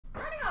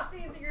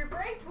CNC Group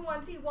break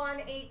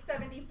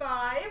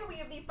 21,875. We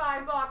have the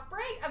 5-box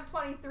break of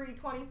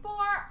 2324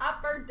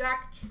 Upper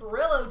Deck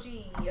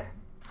Trilogy.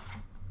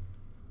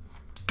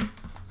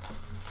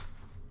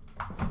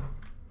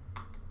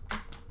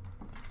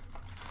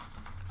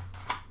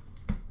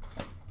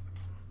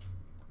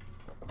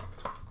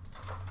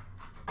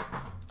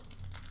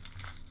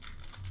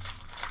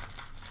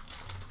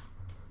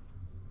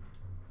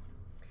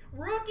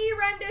 Rookie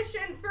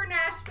renditions for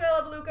Nashville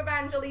of Luke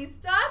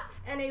Evangelista,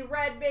 and a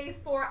red base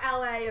for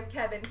LA of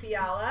Kevin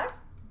Fiala.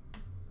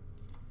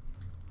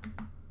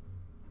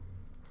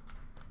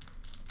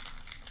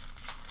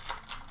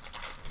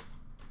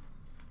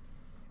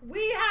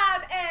 We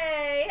have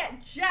a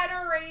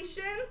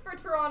Generations for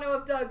Toronto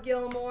of Doug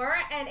Gilmour,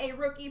 and a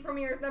rookie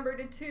premieres number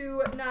to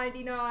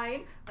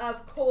 299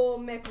 of Cole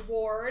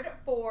McWard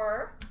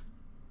for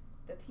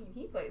the team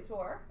he plays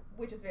for,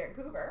 which is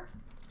Vancouver.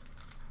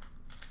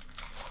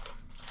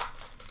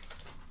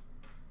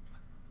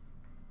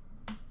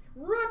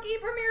 Rookie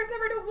premieres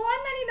number to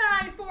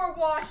 199 for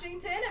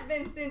Washington,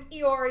 Vincent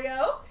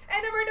Iorio.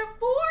 And number to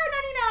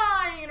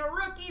 499,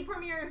 rookie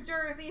premieres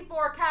jersey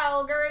for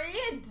Calgary,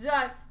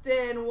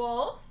 Dustin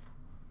Wolf.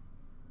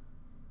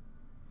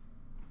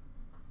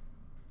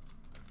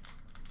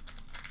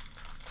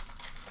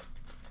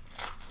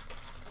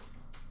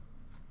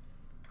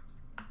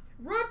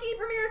 Rookie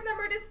premieres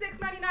number to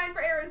 699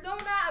 for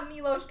Arizona of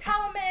Milos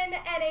Kalaman,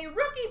 and a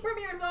rookie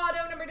premieres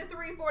auto number to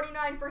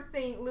 349 for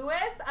St.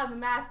 Louis of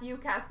Matthew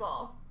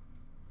Kessel.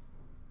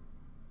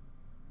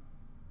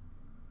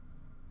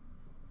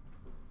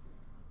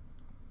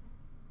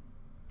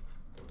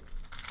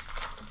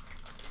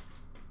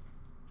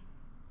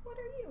 What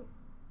are you?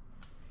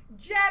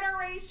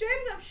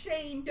 Generations of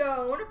Shane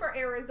Doan for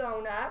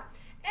Arizona,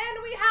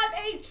 and we have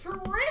a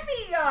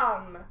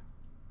Trivium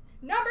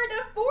number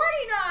to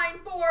 49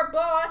 for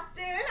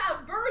Boston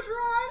of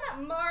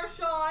Bergeron,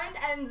 Marchand,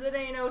 and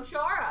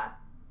CloutsnChara.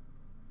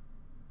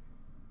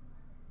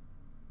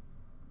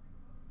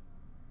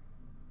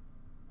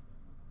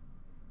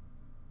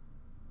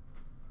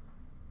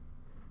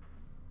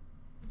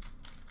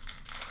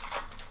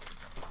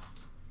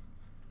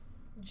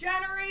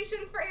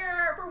 Generations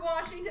for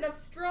Washington of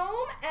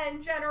Strome,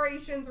 and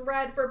Generations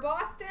red for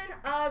Boston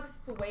of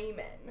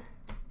Swayman.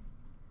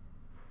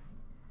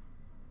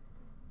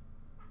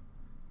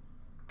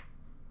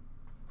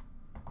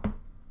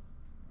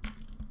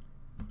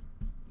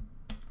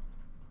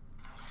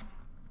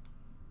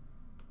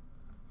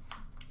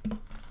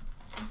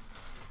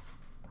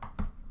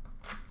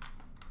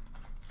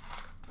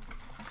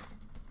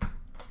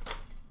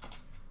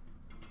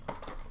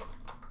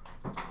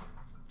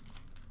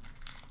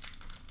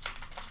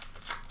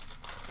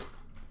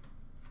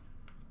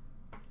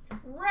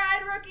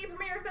 Red rookie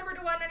premieres number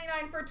to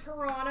 199 for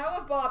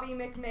Toronto of Bobby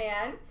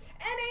McMahon. And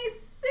a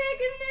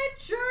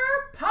signature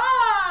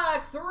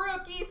pucks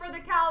rookie for the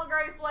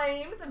Calgary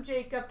Flames of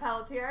Jacob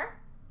Pelletier.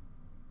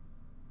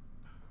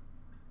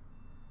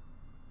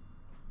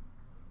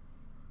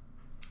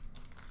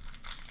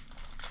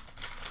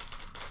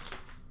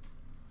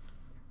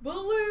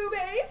 Blue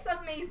base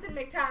of Mason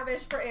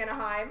McTavish for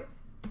Anaheim.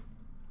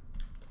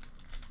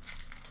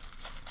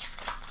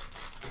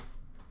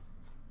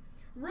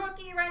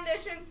 Rookie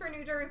renditions for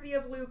New Jersey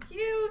of Luke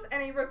Hughes,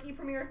 and a rookie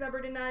premieres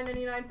number to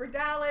 999 for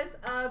Dallas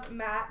of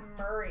Matt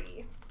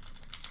Murray.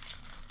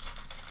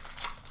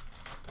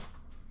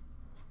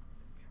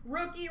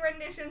 Rookie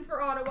renditions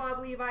for Ottawa of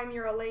Levi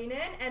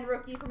Muralainen, and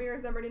rookie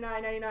premieres number to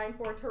 999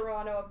 for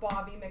Toronto of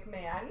Bobby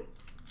McMahon.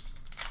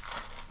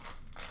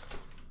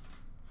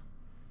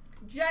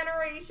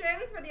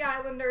 Generations for the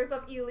Islanders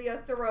of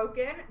Ilya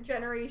Sorokin.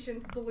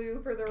 Generations blue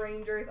for the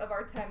Rangers of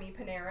Artemi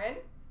Panarin.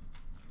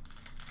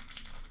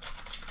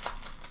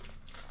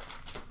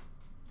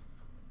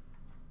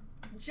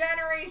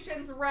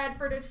 Generations red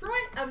for Detroit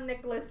of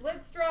Nicholas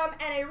Lidstrom,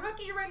 and a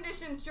rookie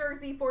renditions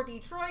jersey for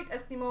Detroit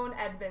of Simone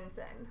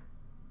Edvinsson.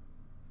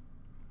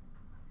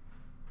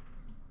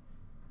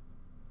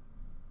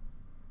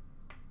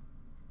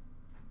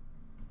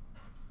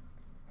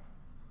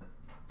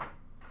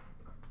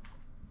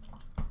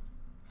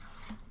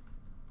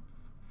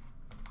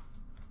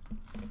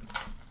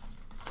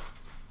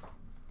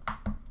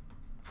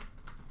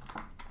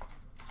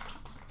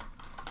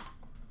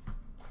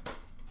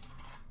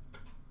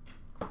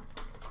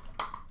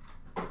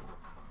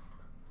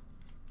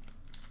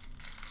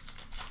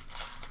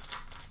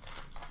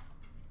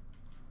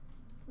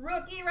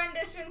 Rookie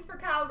renditions for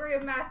Calgary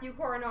of Matthew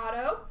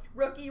Coronado.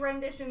 Rookie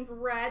renditions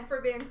red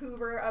for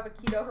Vancouver of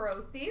Akito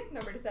Hirose,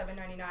 number to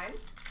 799.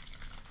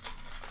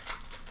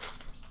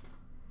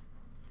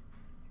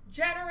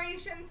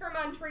 Generations for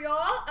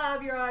Montreal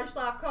of Juraj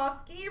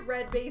Slavkovsky.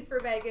 Red base for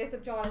Vegas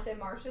of Jonathan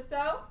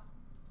Marchessault.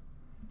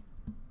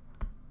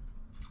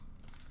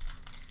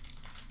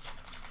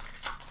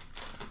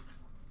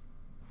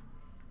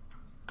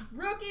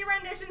 Rookie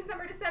renditions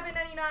number to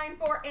 799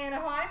 for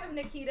Anaheim of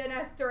Nikita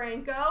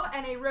Nesterenko,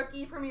 and a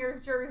rookie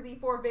premieres jersey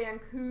for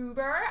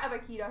Vancouver of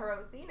Akito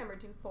Hirose, number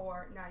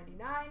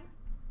 2499.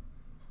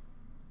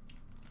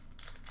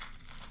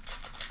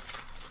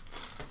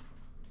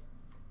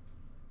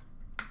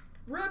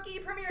 Rookie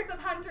premieres of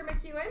Hunter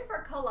McEwen for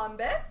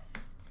Columbus.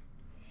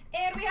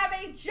 And we have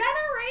a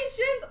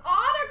Generations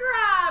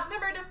autograph,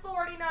 number to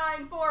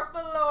 49 for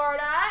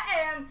Florida,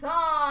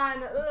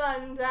 Anton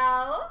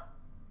Lundell.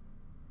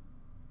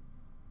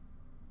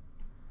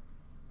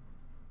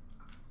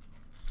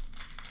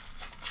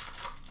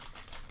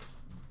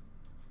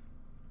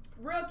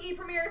 Rookie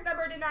premieres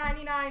number to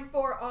 99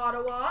 for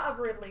Ottawa of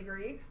Ridley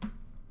Greig.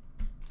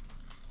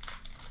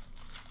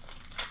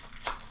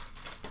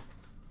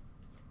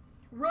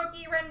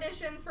 Rookie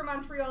renditions for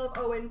Montreal of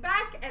Owen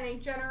Beck, and a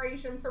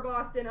Generations for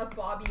Boston of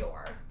Bobby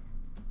Orr.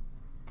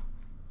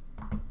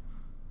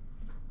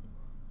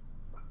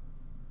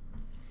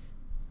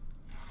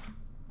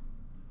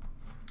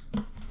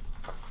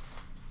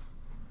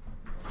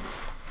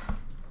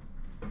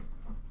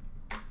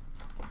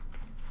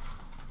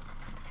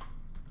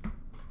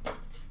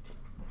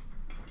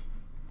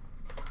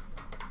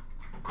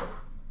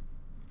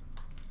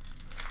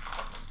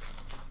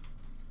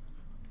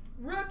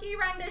 Rookie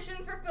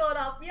renditions for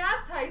Philadelphia,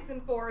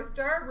 Tyson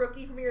Forrester.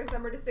 Rookie premieres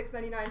number to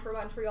 699 for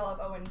Montreal of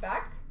Owen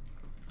Beck.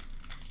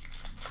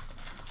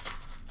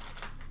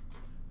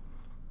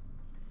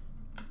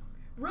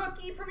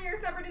 Rookie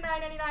premieres number to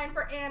 999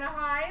 for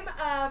Anaheim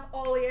of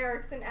Ollie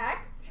Eriksson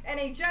Ek. And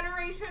a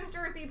Generations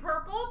jersey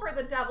purple for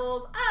the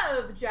Devils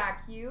of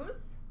Jack Hughes.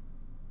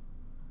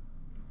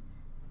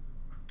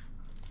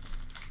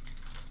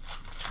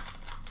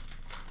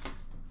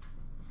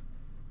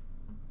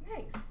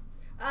 Nice.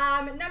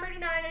 Number to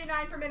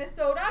 999 for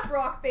Minnesota,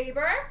 Brock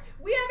Faber.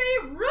 We have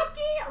a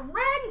rookie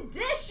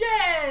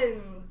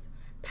renditions.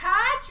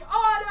 Patch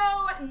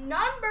auto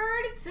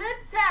numbered to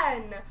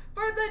 10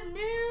 for the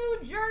New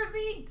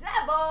Jersey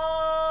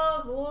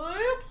Devils,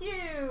 Luke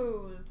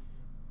Hughes.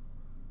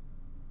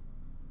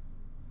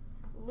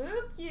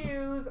 Luke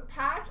Hughes,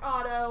 patch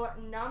auto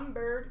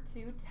numbered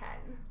to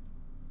 10.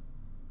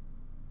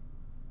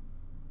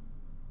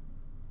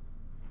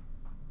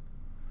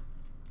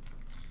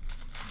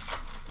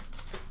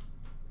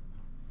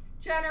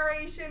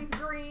 Generations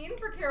green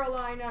for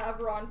Carolina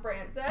of Ron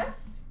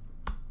Francis.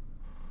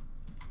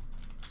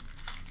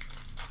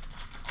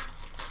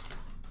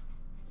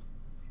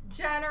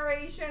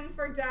 Generations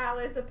for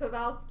Dallas of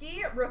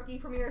Pavelski. Rookie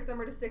premieres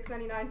number to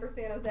 699 for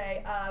San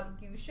Jose of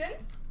Gushin.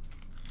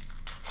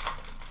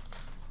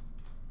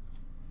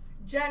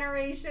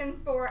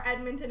 Generations for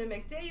Edmonton of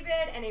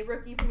McDavid, and a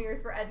rookie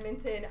premieres for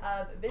Edmonton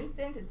of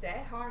Vincent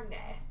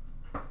Desharnais.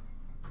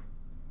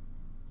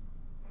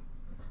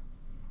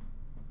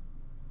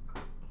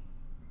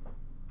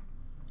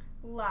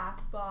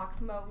 Last box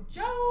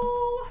mojo.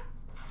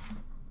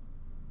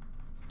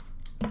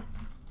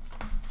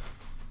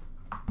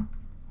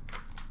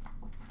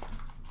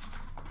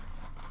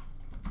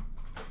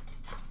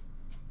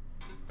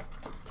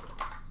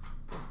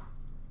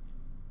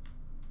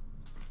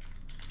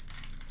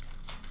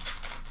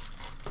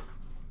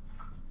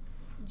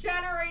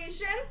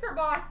 Generations for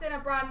Boston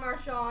of Brad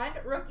Marchand.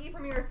 Rookie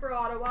premieres for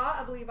Ottawa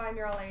of Levi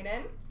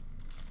Merilainen.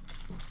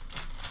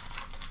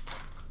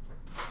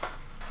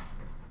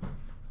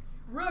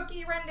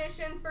 Rookie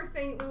renditions for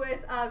St. Louis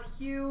of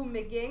Hugh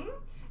McGing.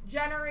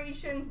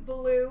 Generations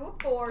blue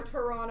for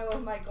Toronto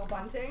of Michael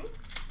Bunting.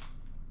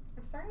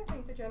 I'm starting to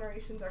think the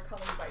Generations are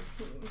colored by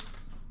team,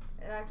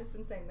 and I've just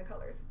been saying the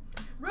colors.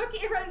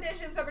 Rookie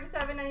renditions number to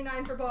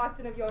 799 for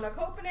Boston of Joona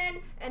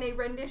Koppanen, and a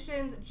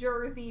renditions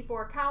jersey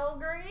for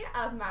Calgary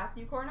of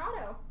Matthew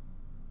Coronado.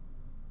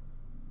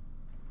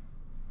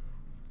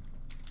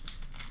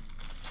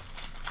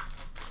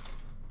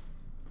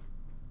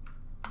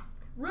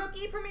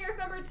 Rookie premieres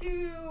number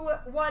to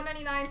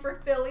 199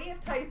 for Philly of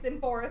Tyson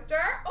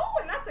Forrester. Oh,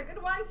 and that's a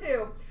good one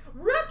too.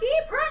 Rookie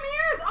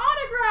premieres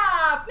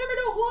autograph number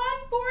to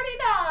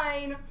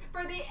 149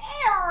 for the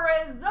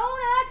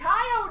Arizona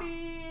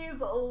Coyotes,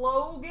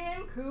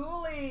 Logan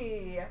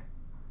Cooley.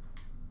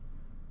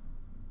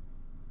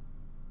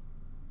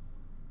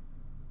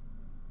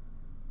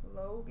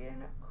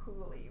 Logan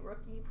Cooley,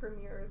 rookie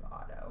premieres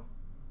auto.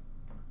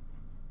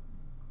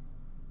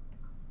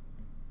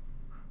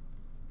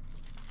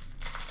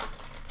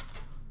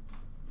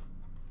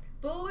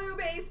 Blue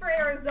base for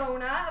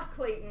Arizona of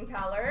Clayton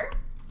Keller.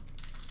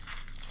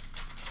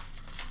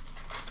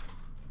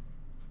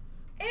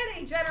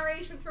 And a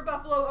Generations for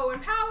Buffalo, Owen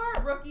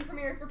Power. Rookie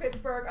premieres for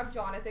Pittsburgh of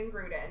Jonathan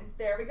Gruden.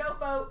 There we go,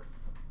 folks.